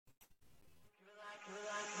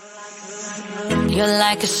You're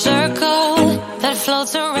like a circle that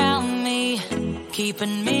floats around me,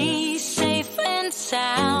 keeping me safe and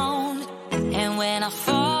sound. And when I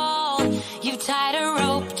fall, you tied a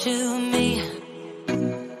rope to me.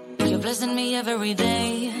 You're blessing me every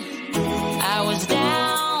day. I was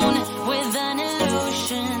down with an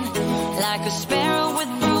illusion, like a sparrow with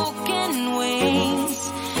broken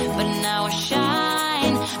wings. But now I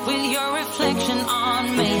shine with your reflection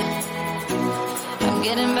on me. I'm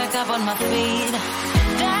getting back up on my feet.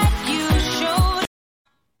 That you showed.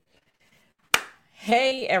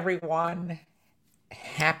 Hey everyone.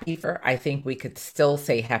 I think we could still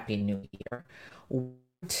say Happy New Year.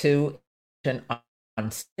 To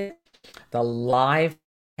on the live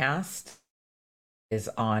cast is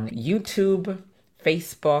on YouTube,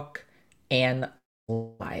 Facebook, and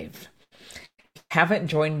live. Haven't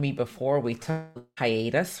joined me before. We took a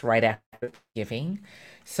hiatus right after Thanksgiving.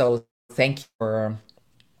 So thank you for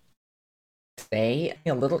today.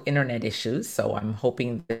 A little internet issues, so I'm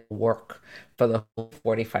hoping it will work for the whole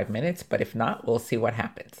 45 minutes, but if not, we'll see what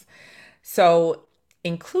happens. So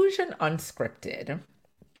Inclusion Unscripted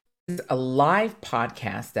is a live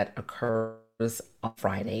podcast that occurs on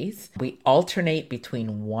Fridays. We alternate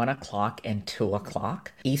between 1 o'clock and 2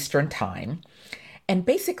 o'clock Eastern Time. And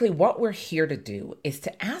basically what we're here to do is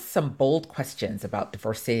to ask some bold questions about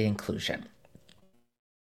diversity and inclusion.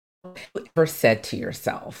 Have you ever said to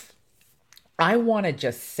yourself, I want to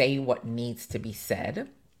just say what needs to be said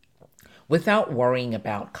without worrying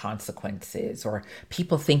about consequences or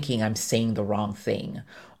people thinking I'm saying the wrong thing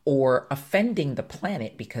or offending the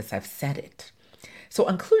planet because I've said it? So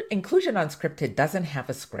Inclusion Unscripted doesn't have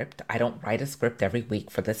a script. I don't write a script every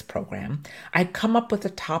week for this program. I come up with a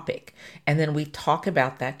topic and then we talk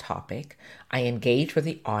about that topic. I engage with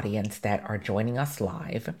the audience that are joining us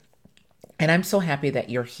live. And I'm so happy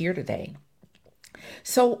that you're here today.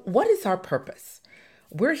 So what is our purpose?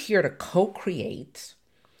 We're here to co-create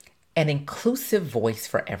an inclusive voice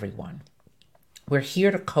for everyone. We're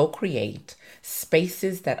here to co-create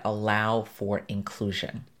spaces that allow for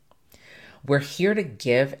inclusion. We're here to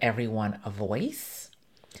give everyone a voice,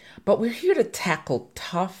 but we're here to tackle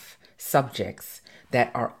tough subjects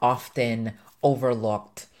that are often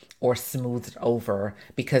overlooked or smoothed over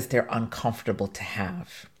because they're uncomfortable to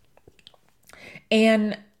have.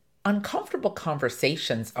 And uncomfortable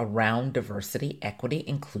conversations around diversity, equity,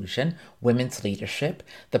 inclusion, women's leadership,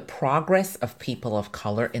 the progress of people of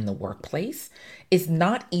color in the workplace is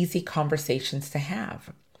not easy conversations to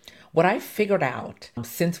have. What I've figured out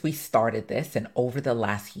since we started this and over the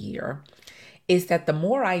last year is that the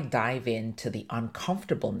more I dive into the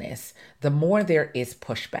uncomfortableness, the more there is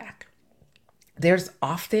pushback. There's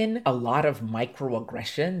often a lot of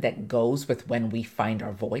microaggression that goes with when we find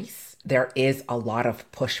our voice. There is a lot of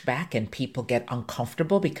pushback and people get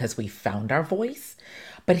uncomfortable because we found our voice.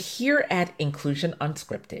 But here at Inclusion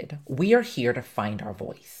Unscripted, we are here to find our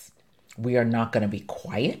voice. We are not going to be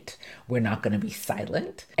quiet. We're not going to be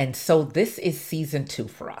silent. And so this is season 2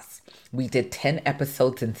 for us. We did 10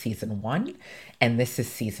 episodes in season 1, and this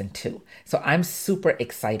is season 2. So I'm super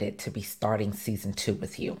excited to be starting season 2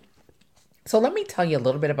 with you. So let me tell you a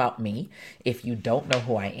little bit about me. If you don't know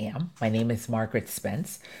who I am, my name is Margaret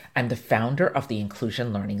Spence. I'm the founder of the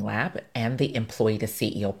Inclusion Learning Lab and the Employee to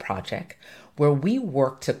CEO Project, where we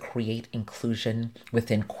work to create inclusion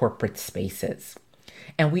within corporate spaces.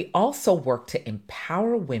 And we also work to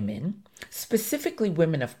empower women, specifically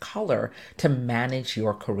women of color, to manage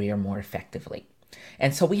your career more effectively.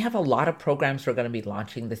 And so we have a lot of programs we're going to be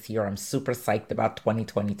launching this year. I'm super psyched about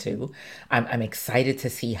 2022. I'm excited to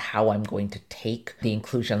see how I'm going to take the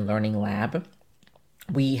Inclusion Learning Lab.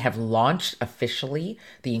 We have launched officially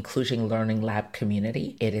the Inclusion Learning Lab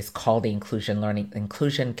community. It is called the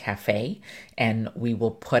Inclusion Cafe, and we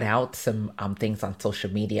will put out some things on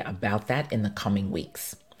social media about that in the coming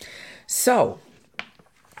weeks. So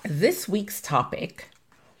this week's topic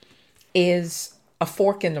is a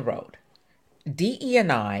fork in the road.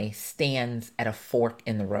 DE&I stands at a fork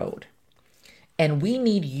in the road, and we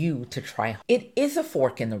need you to try. It is a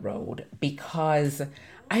fork in the road because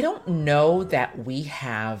I don't know that we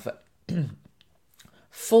have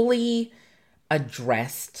fully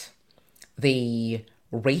addressed the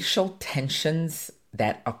racial tensions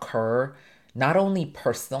that occur not only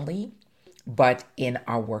personally, but in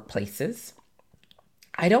our workplaces.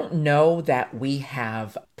 I don't know that we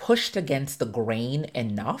have pushed against the grain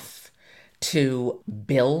enough to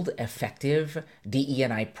build effective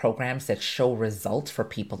DE&I programs that show results for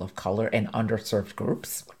people of color and underserved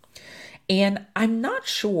groups. And I'm not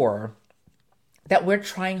sure that we're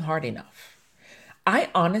trying hard enough. I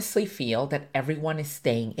honestly feel that everyone is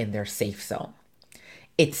staying in their safe zone.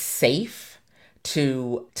 It's safe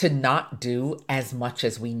to not do as much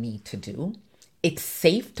as we need to do. It's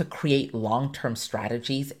safe to create long-term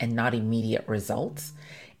strategies and not immediate results.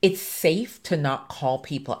 It's safe to not call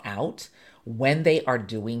people out when they are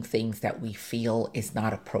doing things that we feel is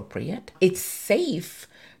not appropriate. It's safe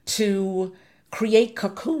to create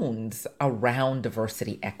cocoons around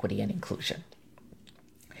diversity, equity, and inclusion.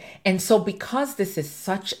 And so because this is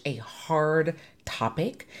such a hard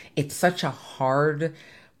topic, it's such a hard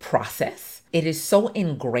process, it is so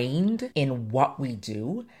ingrained in what we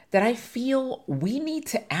do that I feel we need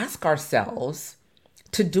to ask ourselves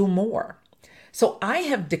to do more. So I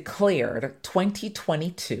have declared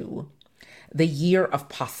 2022 the year of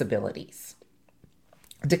possibilities.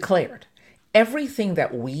 Declared everything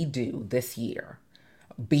that we do this year,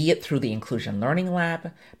 be it through the Inclusion Learning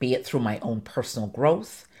Lab, be it through my own personal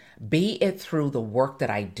growth, be it through the work that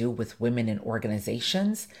I do with women in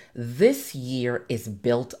organizations, this year is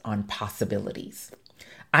built on possibilities.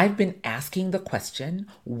 I've been asking the question,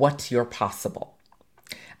 what's your possible?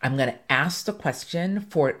 I'm going to ask the question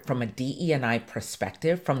from a DE&I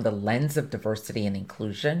perspective, from the lens of diversity and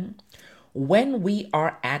inclusion. When we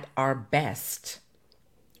are at our best,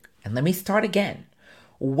 and let me start again.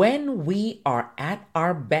 When we are at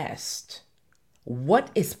our best,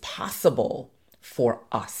 what is possible for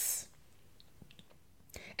us?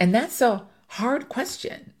 And that's a hard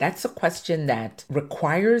question. That's a question that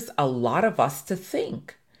requires a lot of us to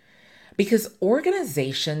think, because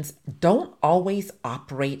organizations don't always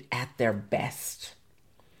operate at their best.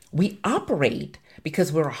 We operate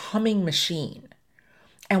because we're a humming machine,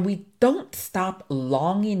 and we don't stop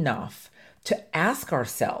long enough to ask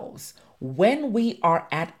ourselves, when we are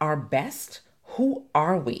at our best, who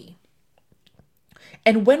are we?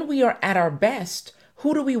 And when we are at our best,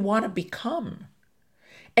 who do we want to become?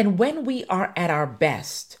 And when we are at our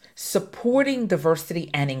best, supporting diversity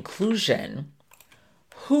and inclusion,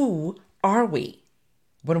 who are we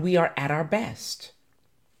when we are at our best?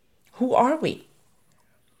 Who are we?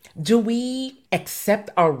 Do we accept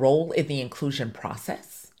our role in the inclusion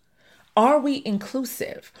process? Are we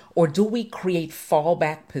inclusive, or do we create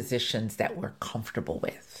fallback positions that we're comfortable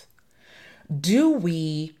with? Do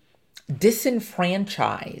we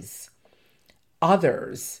disenfranchise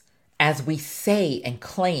others as we say and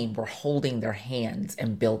claim we're holding their hands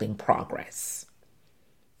and building progress?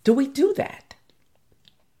 Do we do that?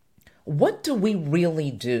 What do we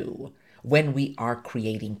really do when we are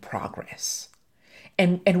creating progress?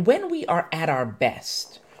 And when we are at our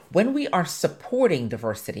best, when we are supporting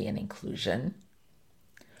diversity and inclusion,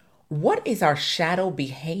 what is our shadow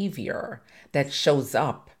behavior that shows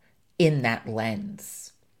up in that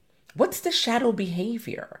lens? What's the shadow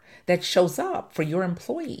behavior that shows up for your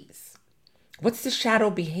employees? What's the shadow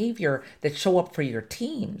behavior that show up for your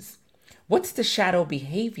teams? What's the shadow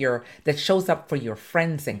behavior that shows up for your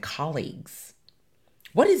friends and colleagues?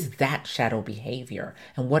 What is that shadow behavior,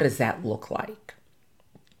 and what does that look like?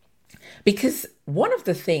 Because one of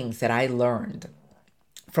the things that I learned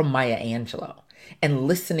from Maya Angelou and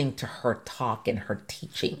listening to her talk and her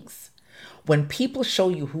teachings, when people show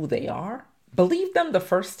you who they are, believe them the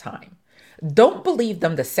first time. Don't believe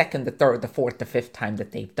them the second, the third, the fourth, the fifth time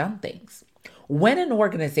that they've done things. When an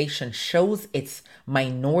organization shows its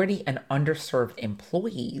minority and underserved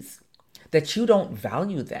employees that you don't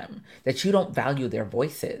value them, that you don't value their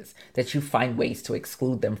voices, that you find ways to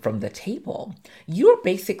exclude them from the table, you're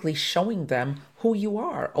basically showing them who you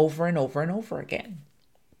are over and over and over again.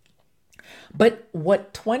 But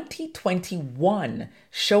what 2021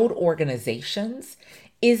 showed organizations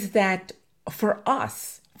is that for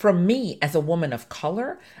us, for me as a woman of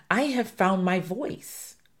color, I have found my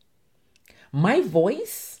voice. My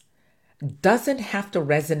voice doesn't have to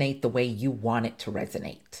resonate the way you want it to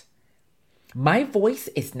resonate. My voice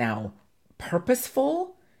is now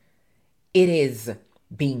purposeful. It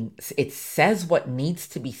says what needs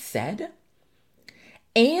to be said.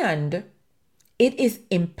 And it is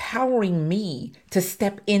empowering me to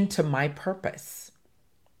step into my purpose.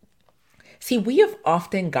 See, we have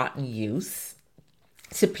often gotten used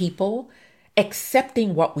to people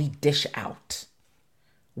accepting what we dish out.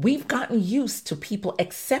 We've gotten used to people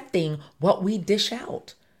accepting what we dish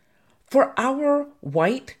out. For our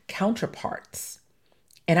white counterparts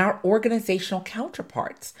and our organizational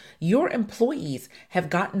counterparts, your employees have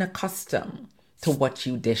gotten accustomed to what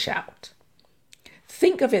you dish out.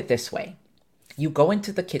 Think of it this way. You go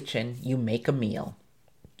into the kitchen, you make a meal,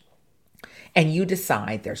 and you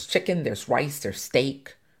decide there's chicken, there's rice, there's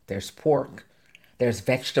steak, there's pork, there's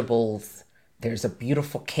vegetables, there's a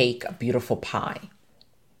beautiful cake, a beautiful pie.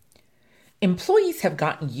 Employees have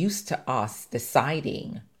gotten used to us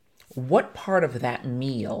deciding what part of that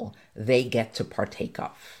meal they get to partake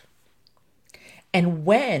of. And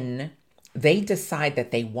when they decide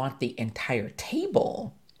that they want the entire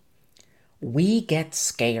table, we get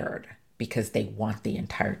scared because they want the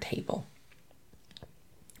entire table.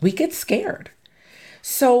 We get scared.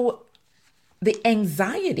 So the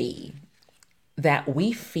anxiety that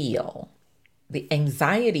we feel, the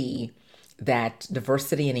anxiety that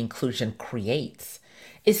diversity and inclusion creates,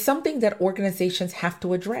 is something that organizations have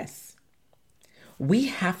to address. We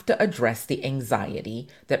have to address the anxiety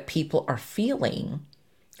that people are feeling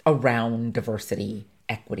around diversity,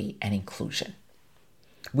 equity, and inclusion.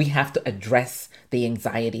 We have to address the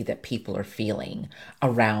anxiety that people are feeling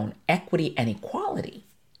around equity and equality.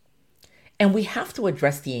 And we have to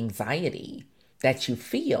address the anxiety that you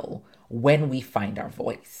feel when we find our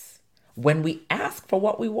voice, when we ask for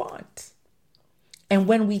what we want, and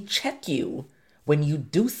when we check you when you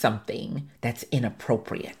do something that's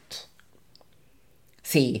inappropriate.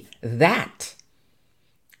 See, that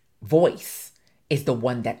voice is the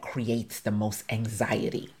one that creates the most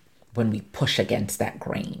anxiety when we push against that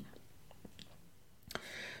grain.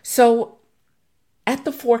 So, at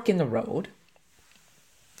the fork in the road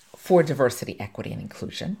for diversity, equity, and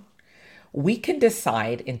inclusion, we can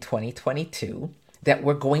decide in 2022 that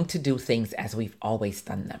we're going to do things as we've always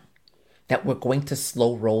done them, that we're going to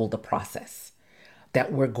slow roll the process,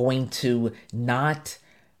 that we're going to not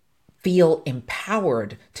feel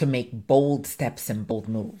empowered to make bold steps and bold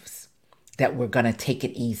moves, that we're going to take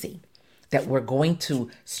it easy, that we're going to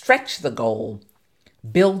stretch the goal,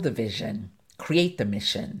 build the vision, create the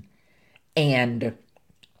mission, and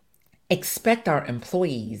expect our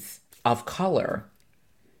employees of color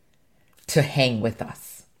to hang with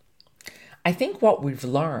us. I think what we've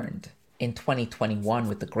learned in 2021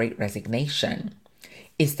 with the Great Resignation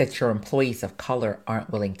is that your employees of color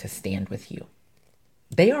aren't willing to stand with you.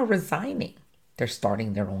 They are resigning. They're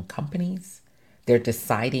starting their own companies. They're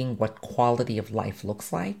deciding what quality of life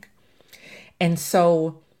looks like. And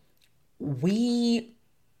so we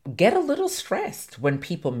get a little stressed when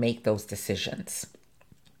people make those decisions.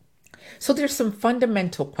 So there's some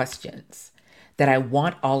fundamental questions that I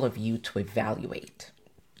want all of you to evaluate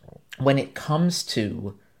when it comes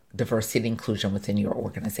to diversity and inclusion within your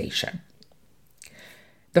organization.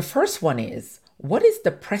 The first one is, what is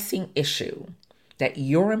the pressing issue that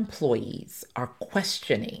your employees are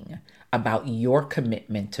questioning about your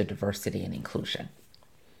commitment to diversity and inclusion?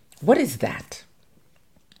 What is that?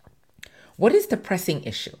 What is the pressing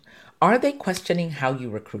issue? Are they questioning how you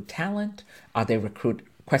recruit talent? Are they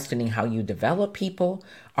questioning how you develop people?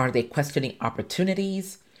 Are they questioning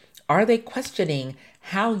opportunities? Are they questioning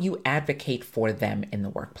how you advocate for them in the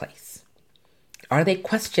workplace? Are they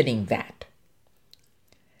questioning that?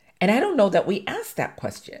 And I don't know that we ask that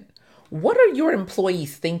question. What are your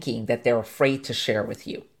employees thinking that they're afraid to share with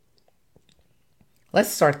you? Let's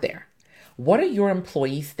start there. What are your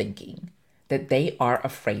employees thinking that they are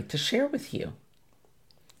afraid to share with you?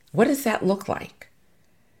 What does that look like?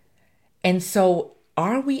 And so,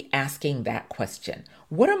 are we asking that question?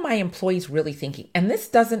 What are my employees really thinking? And this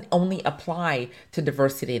doesn't only apply to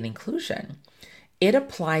diversity and inclusion. It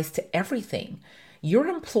applies to everything. Your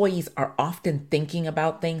employees are often thinking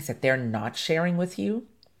about things that they're not sharing with you.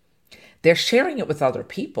 They're sharing it with other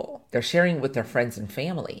people. They're sharing it with their friends and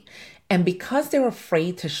family. And because they're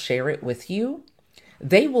afraid to share it with you,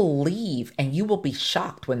 they will leave and you will be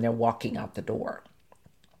shocked when they're walking out the door.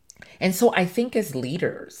 And so I think as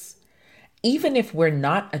leaders, even if we're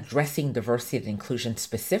not addressing diversity and inclusion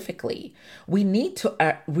specifically, we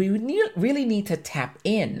really need to tap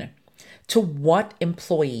in to what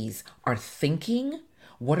employees are thinking.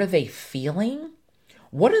 What are they feeling?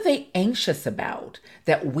 What are they anxious about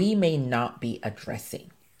that we may not be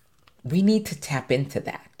addressing? We need to tap into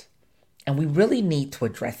that, and we really need to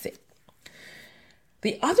address it.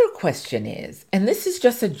 The other question is, and this is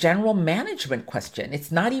just a general management question.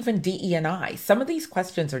 It's not even DE&I. Some of these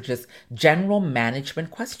questions are just general management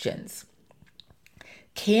questions.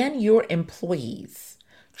 Can your employees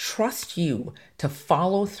trust you to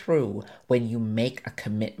follow through when you make a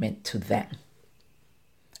commitment to them?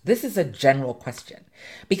 This is a general question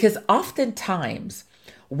because oftentimes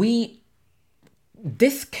we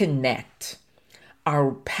disconnect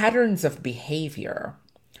our patterns of behavior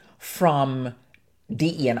from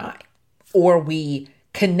DE&I, or we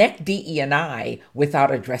connect DE&I without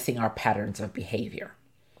addressing our patterns of behavior,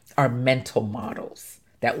 our mental models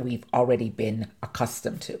that we've already been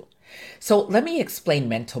accustomed to. So let me explain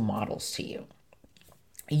mental models to you.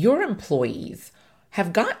 Your employees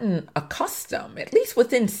have gotten accustomed, at least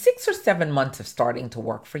within 6 or 7 months of starting to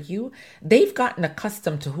work for you, they've gotten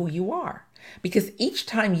accustomed to who you are. because each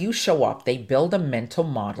time you show up, they build a mental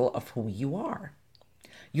model of who you are.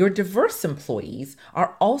 Your diverse employees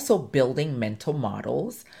are also building mental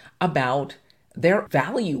models about their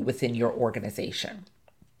value within your organization.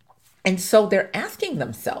 And so they're asking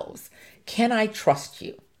themselves, can I trust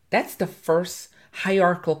you? That's the first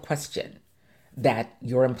hierarchical question that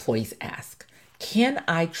your employees ask. Can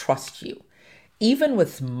I trust you? Even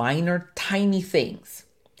with minor, tiny things.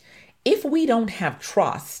 If we don't have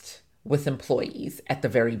trust with employees at the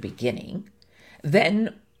very beginning,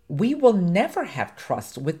 then we will never have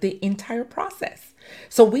trust with the entire process.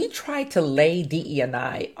 So we try to lay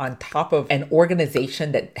DE&I on top of an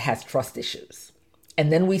organization that has trust issues.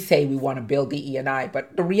 And then we say we want to build DE&I.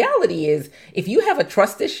 But the reality is, if you have a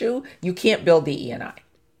trust issue, you can't build DE&I.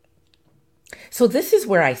 So this is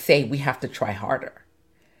where I say we have to try harder.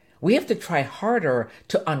 We have to try harder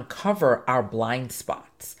to uncover our blind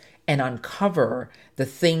spots and uncover the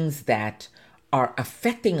things that are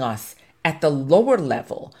affecting us at the lower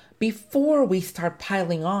level before we start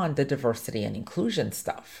piling on the diversity and inclusion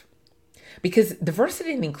stuff. Because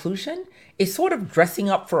diversity and inclusion is sort of dressing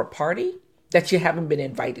up for a party that you haven't been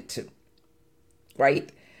invited to,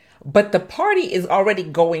 right? But the party is already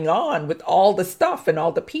going on with all the stuff and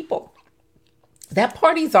all the people. That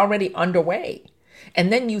party is already underway.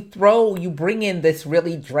 And then you bring in this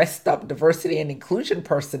really dressed up diversity and inclusion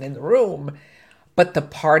person in the room, but the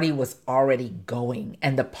party was already going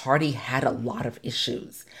and the party had a lot of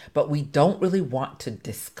issues. But we don't really want to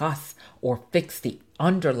discuss or fix the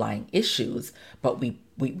underlying issues, but we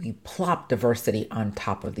plop diversity on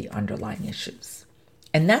top of the underlying issues.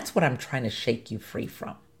 And that's what I'm trying to shake you free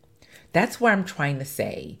from. That's where I'm trying to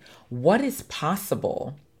say, what is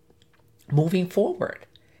possible moving forward?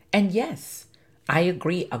 And yes, I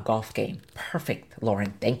agree, a golf game. Perfect,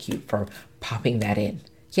 Lauren. Thank you for popping that in.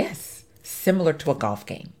 Yes, similar to a golf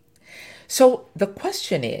game. So the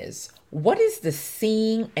question is, what is the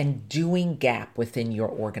seeing and doing gap within your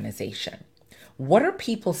organization? What are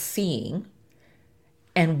people seeing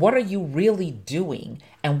and what are you really doing?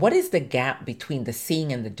 And what is the gap between the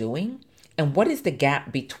seeing and the doing? And what is the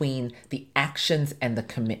gap between the actions and the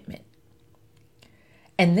commitment?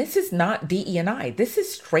 And this is not DE&I. This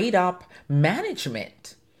is straight up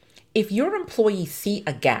management. If your employees see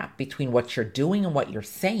a gap between what you're doing and what you're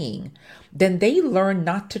saying, then they learn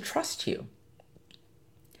not to trust you.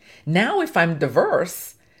 Now, if I'm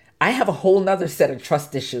diverse, I have a whole nother set of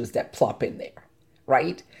trust issues that plop in there,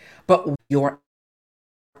 right? But you're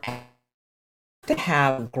to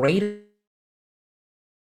have greater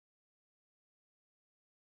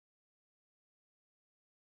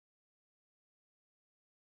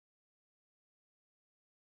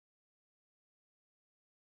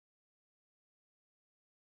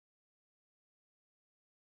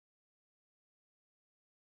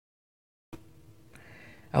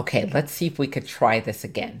Okay, let's see if we could try this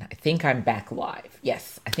again. I think I'm back live.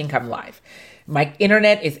 Yes, I think I'm live. My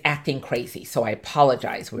internet is acting crazy, so I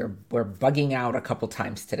apologize. We're bugging out a couple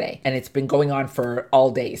times today, and it's been going on for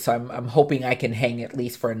all day. So I'm hoping I can hang at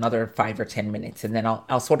least for another 5 or 10 minutes, and then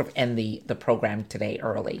I'll sort of end the program today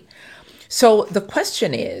early. So the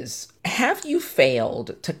question is, have you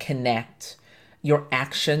failed to connect your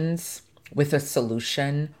actions with a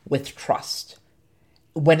solution with trust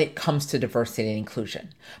when it comes to diversity and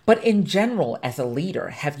inclusion? But in general, as a leader,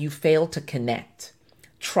 have you failed to connect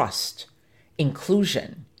trust,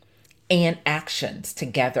 inclusion, and actions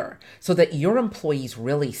together so that your employees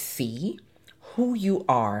really see who you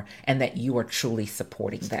are and that you are truly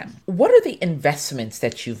supporting them? What are the investments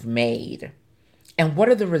that you've made and what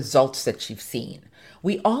are the results that you've seen?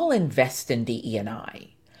 We all invest in DE&I,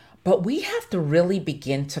 but we have to really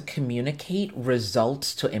begin to communicate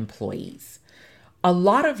results to employees. A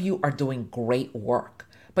lot of you are doing great work,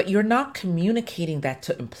 but you're not communicating that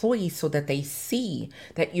to employees so that they see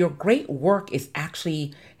that your great work is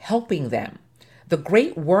actually helping them. The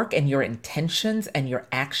great work and your intentions and your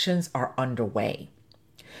actions are underway.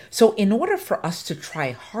 So in order for us to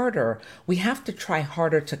try harder, we have to try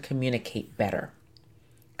harder to communicate better.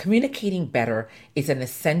 Communicating better is an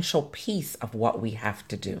essential piece of what we have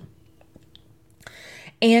to do.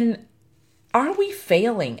 And are we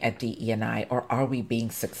failing at DE&I or are we being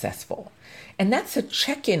successful? And that's a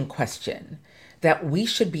check-in question that we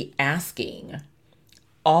should be asking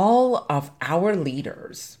all of our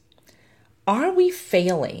leaders. Are we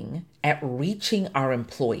failing at reaching our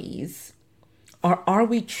employees or are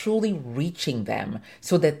we truly reaching them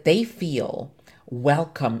so that they feel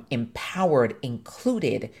welcome, empowered,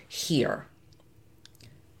 included here?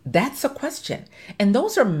 That's a question. And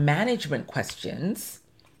those are management questions,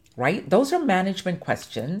 right? Those are management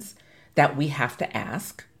questions that we have to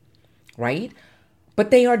ask, right?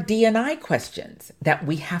 But they are D&I questions that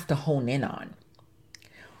we have to hone in on.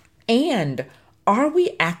 And are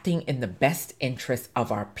we acting in the best interest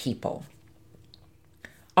of our people?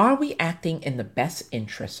 Are we acting in the best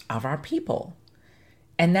interest of our people?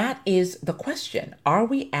 And that is the question. Are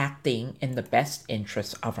we acting in the best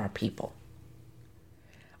interest of our people?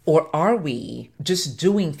 Or are we just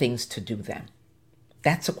doing things to do them?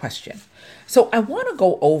 That's a question. So I want to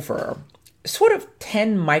go over sort of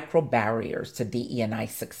 10 micro barriers to DE&I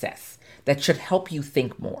success that should help you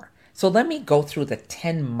think more. So let me go through the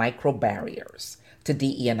 10 micro barriers to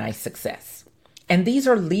DE&I success. And these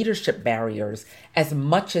are leadership barriers as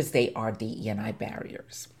much as they are DE&I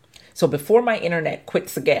barriers. So before my internet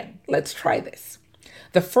quits again, let's try this.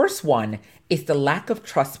 The first one is the lack of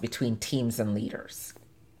trust between teams and leaders.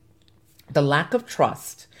 The lack of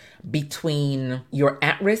trust between your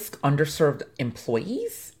at-risk, underserved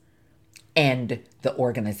employees and the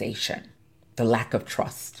organization. The lack of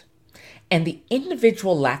trust. And the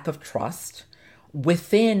individual lack of trust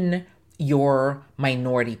within your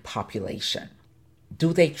minority population.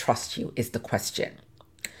 Do they trust you is the question.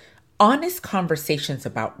 Honest conversations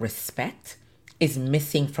about respect is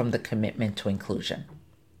missing from the commitment to inclusion.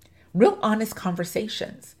 Real honest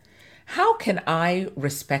conversations. How can I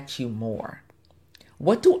respect you more?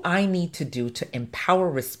 What do I need to do to empower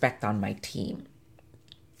respect on my team?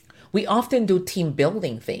 We often do team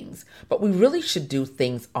building things, but we really should do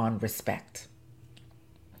things on respect.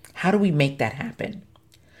 How do we make that happen?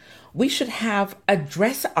 We should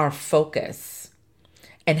address our focus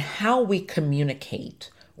and how we communicate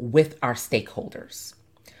with our stakeholders.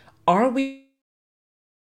 Are we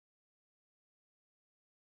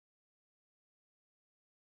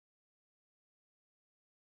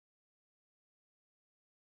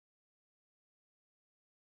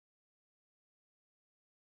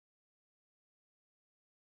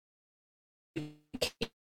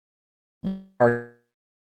our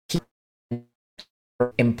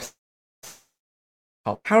employees?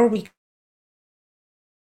 How are we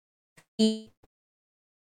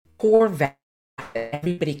core values that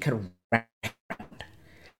everybody could wrap around?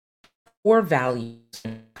 Core values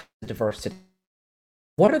and diversity.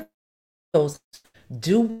 What are those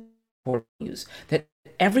core values that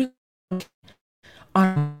everyone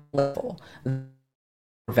on level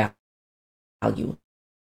value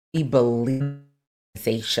we believe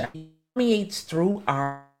permeates through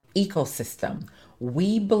our ecosystem?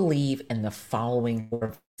 We believe in the following core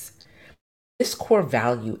values. This core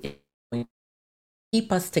value is going to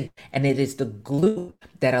keep us together, and it is the glue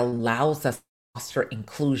that allows us to foster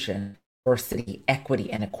inclusion, diversity,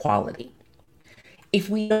 equity, and equality. If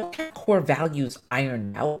we don't have core values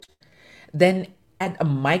ironed out, then at a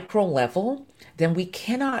micro level, then we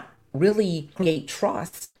cannot really create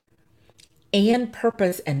trust and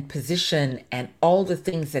purpose and position and all the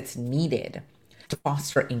things that's needed to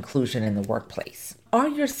foster inclusion in the workplace. Are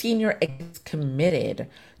your senior executives committed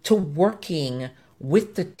to working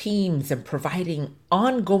with the teams and providing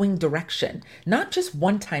ongoing direction, not just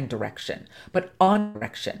one-time direction, but on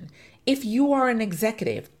direction? If you are an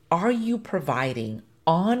executive, are you providing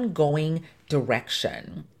ongoing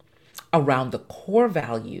direction around the core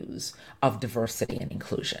values of diversity and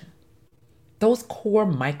inclusion? Those core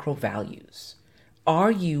micro values.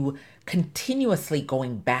 Are you continuously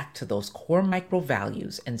going back to those core micro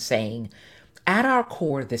values and saying, at our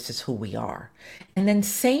core, this is who we are? And then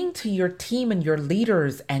saying to your team and your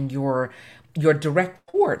leaders and your direct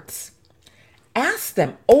reports, ask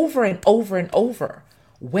them over and over and over,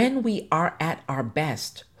 when we are at our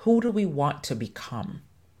best, who do we want to become?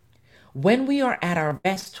 When we are at our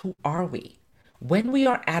best, who are we? When we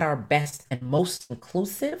are at our best and most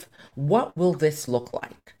inclusive, what will this look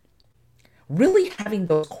like? Really having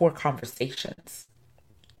those core conversations.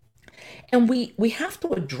 And we have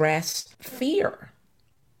to address fear.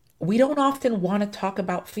 We don't often want to talk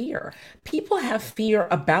about fear. People have fear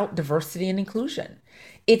about diversity and inclusion.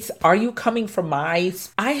 Are you coming from I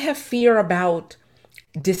have fear about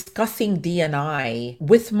discussing D&I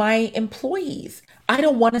with my employees. I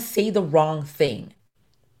don't want to say the wrong thing.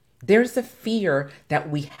 There's a fear that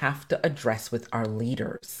we have to address with our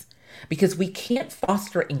leaders, because we can't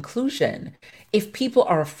foster inclusion if people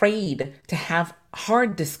are afraid to have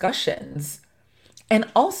hard discussions, and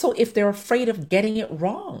also if they're afraid of getting it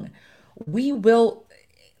wrong.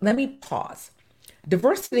 Let me pause.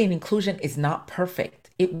 Diversity and inclusion is not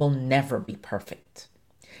perfect. It will never be perfect.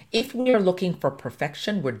 If we are looking for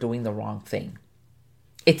perfection, we're doing the wrong thing.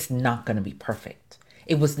 It's not going to be perfect.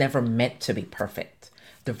 It was never meant to be perfect.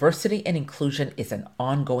 Diversity and inclusion is an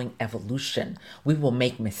ongoing evolution. We will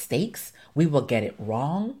make mistakes. We will get it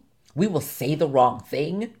wrong. We will say the wrong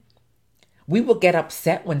thing. We will get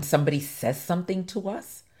upset when somebody says something to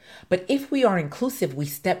us. But if we are inclusive, we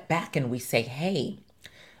step back and we say, hey,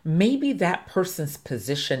 maybe that person's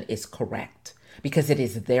position is correct because it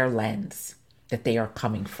is their lens that they are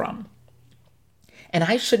coming from. And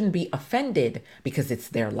I shouldn't be offended because it's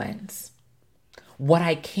their lens. What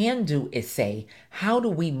I can do is say, how do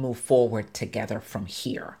we move forward together from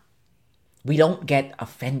here? We don't get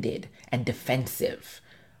offended and defensive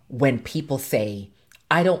when people say,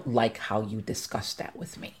 I don't like how you discussed that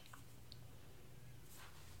with me.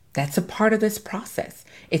 That's a part of this process.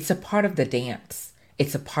 It's a part of the dance.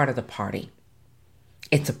 It's a part of the party.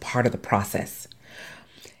 It's a part of the process.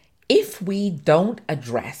 If we don't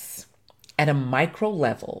address at a micro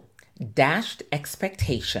level dashed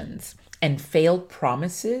expectations and failed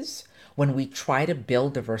promises when we try to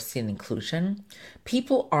build diversity and inclusion,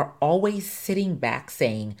 people are always sitting back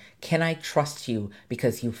saying, can I trust you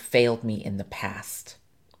because you failed me in the past?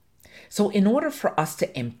 So in order for us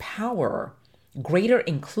to empower greater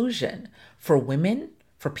inclusion for women,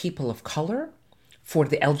 for people of color, for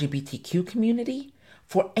the LGBTQ community,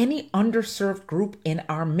 for any underserved group in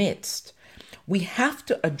our midst, we have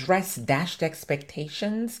to address dashed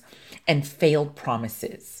expectations and failed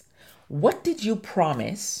promises. What did you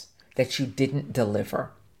promise that you didn't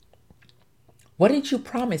deliver? What did you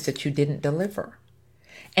promise that you didn't deliver?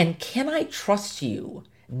 And can I trust you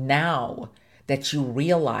now that you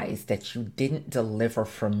realize that you didn't deliver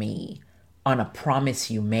for me on a promise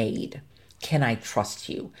you made? Can I trust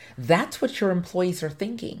you? That's what your employees are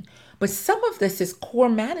thinking. But some of this is core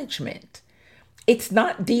management. It's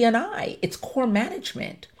not D&I, it's core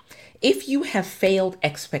management. If you have failed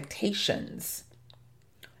expectations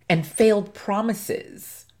and failed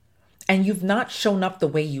promises, and you've not shown up the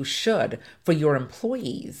way you should for your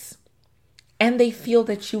employees, and they feel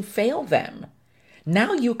that you failed them,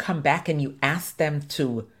 now you come back and you ask them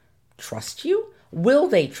to trust you. Will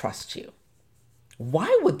they trust you?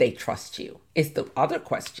 Why would they trust you is the other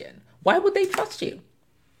question. Why would they trust you?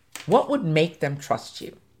 What would make them trust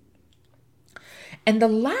you? And the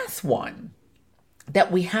last one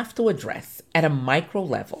that we have to address at a micro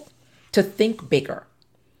level to think bigger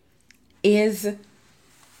is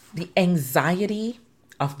the anxiety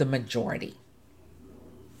of the majority.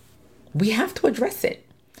 We have to address it.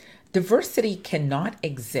 Diversity cannot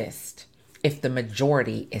exist if the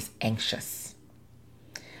majority is anxious,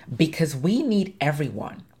 because we need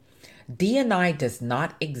everyone. D&I does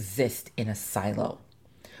not exist in a silo.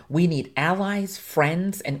 We need allies,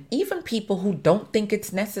 friends, and even people who don't think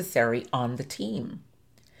it's necessary on the team.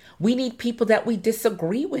 We need people that we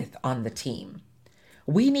disagree with on the team.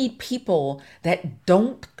 We need people that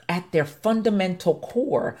don't, at their fundamental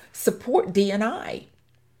core, support D&I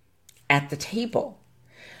at the table.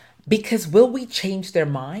 Because will we change their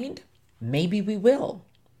mind? Maybe we will.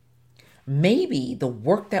 Maybe the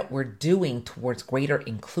work that we're doing towards greater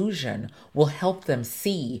inclusion will help them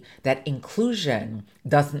see that inclusion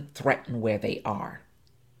doesn't threaten where they are.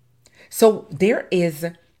 So there is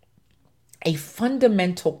a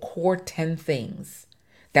fundamental core 10 things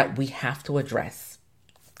that we have to address.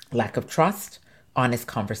 Lack of trust, honest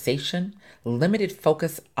conversation, limited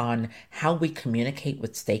focus on how we communicate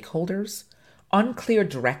with stakeholders, unclear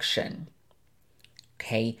direction.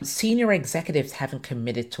 Okay, senior executives haven't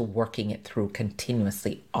committed to working it through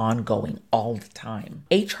continuously, ongoing, all the time.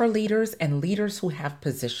 HR leaders and leaders who have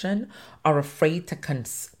position are afraid to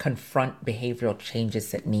confront behavioral changes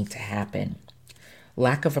that need to happen.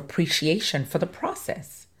 Lack of appreciation for the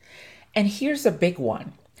process. And here's a big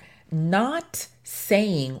one. Not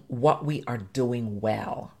saying what we are doing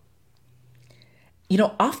well. You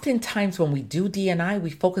know, oftentimes when we do D&I, we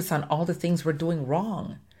focus on all the things we're doing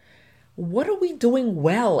wrong. What are we doing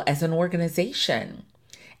well as an organization?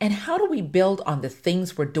 And how do we build on the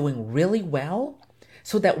things we're doing really well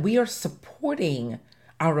so that we are supporting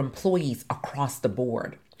our employees across the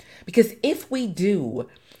board? Because if we do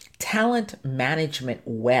talent management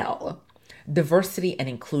well, diversity and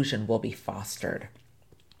inclusion will be fostered.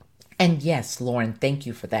 And yes, Lauren, thank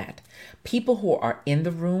you for that. People who are in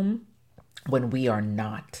the room when we are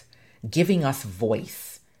not, giving us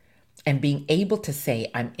voice and being able to say,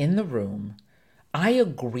 I'm in the room. I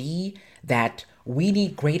agree that we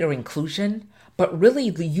need greater inclusion, but really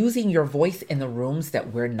using your voice in the rooms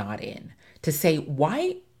that we're not in to say,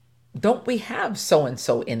 why don't we have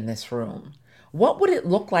so-and-so in this room? What would it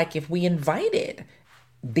look like if we invited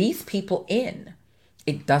these people in?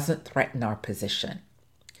 It doesn't threaten our position.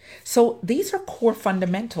 So these are core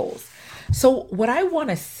fundamentals. So what I want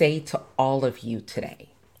to say to all of you today,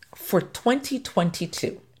 for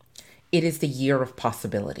 2022, it is the year of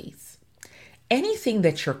possibilities. Anything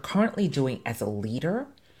that you're currently doing as a leader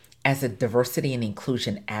as a diversity and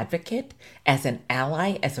inclusion advocate, as an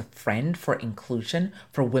ally, as a friend for inclusion,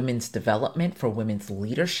 for women's development, for women's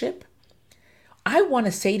leadership, I want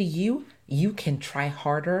to say to you, you can try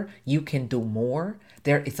harder, you can do more.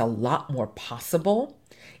 There is a lot more possible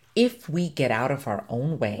if we get out of our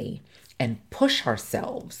own way and push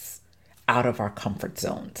ourselves out of our comfort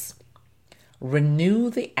zones. Renew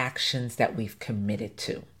the actions that we've committed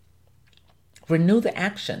to. Renew the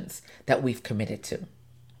actions that we've committed to.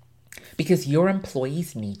 Because your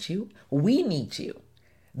employees need you. We need you.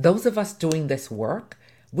 Those of us doing this work,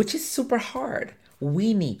 which is super hard,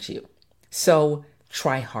 we need you. So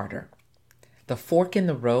try harder. The fork in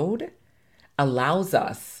the road allows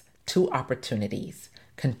us two opportunities: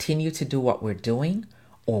 continue to do what we're doing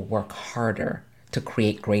or work harder to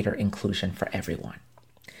create greater inclusion for everyone.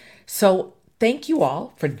 So thank you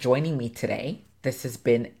all for joining me today. This has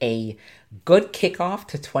been a good kickoff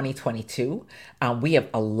to 2022. We have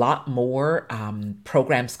a lot more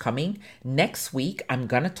programs coming. Next week, I'm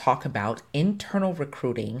going to talk about internal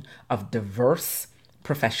recruiting of diverse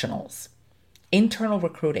professionals. Internal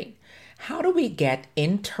recruiting. How do we get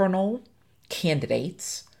internal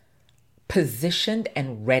candidates positioned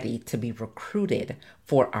and ready to be recruited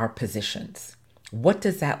for our positions? What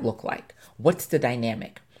does that look like? What's the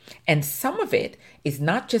dynamic? And some of it is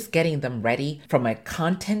not just getting them ready from a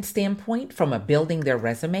content standpoint, from a building their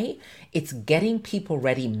resume. It's getting people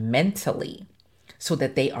ready mentally so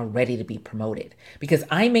that they are ready to be promoted. Because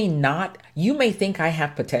you may think I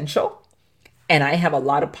have potential and I have a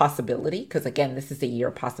lot of possibility, because again, this is a year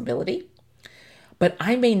of possibility, but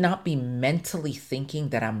I may not be mentally thinking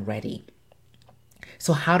that I'm ready.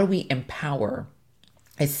 So how do we empower,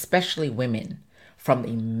 especially women, from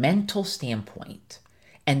a mental standpoint,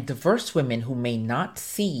 and diverse women who may not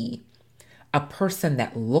see a person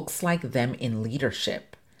that looks like them in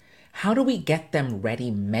leadership? How do we get them ready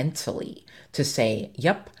mentally to say,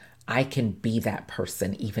 yep, I can be that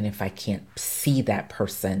person, even if I can't see that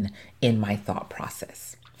person in my thought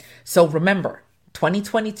process? So remember,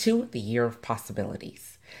 2022, the year of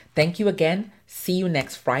possibilities. Thank you again. See you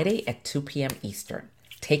next Friday at 2 p.m. Eastern.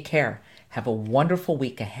 Take care. Have a wonderful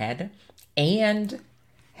week ahead, and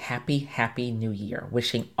happy New Year.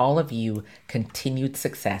 Wishing all of you continued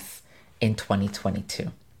success in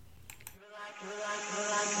 2022.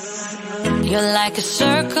 You're like a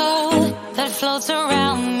circle that floats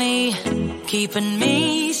around me, keeping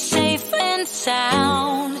me safe and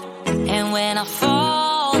sound. And when I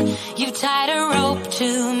fall, you tied a rope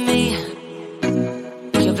to me.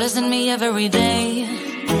 You're blessing me every day.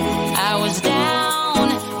 I was down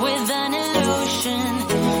with an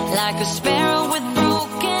illusion, like a sparrow with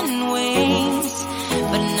broken wings,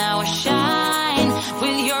 but now I shine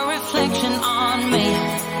with your reflection on me.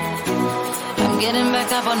 I'm getting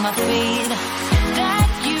back up on my feet.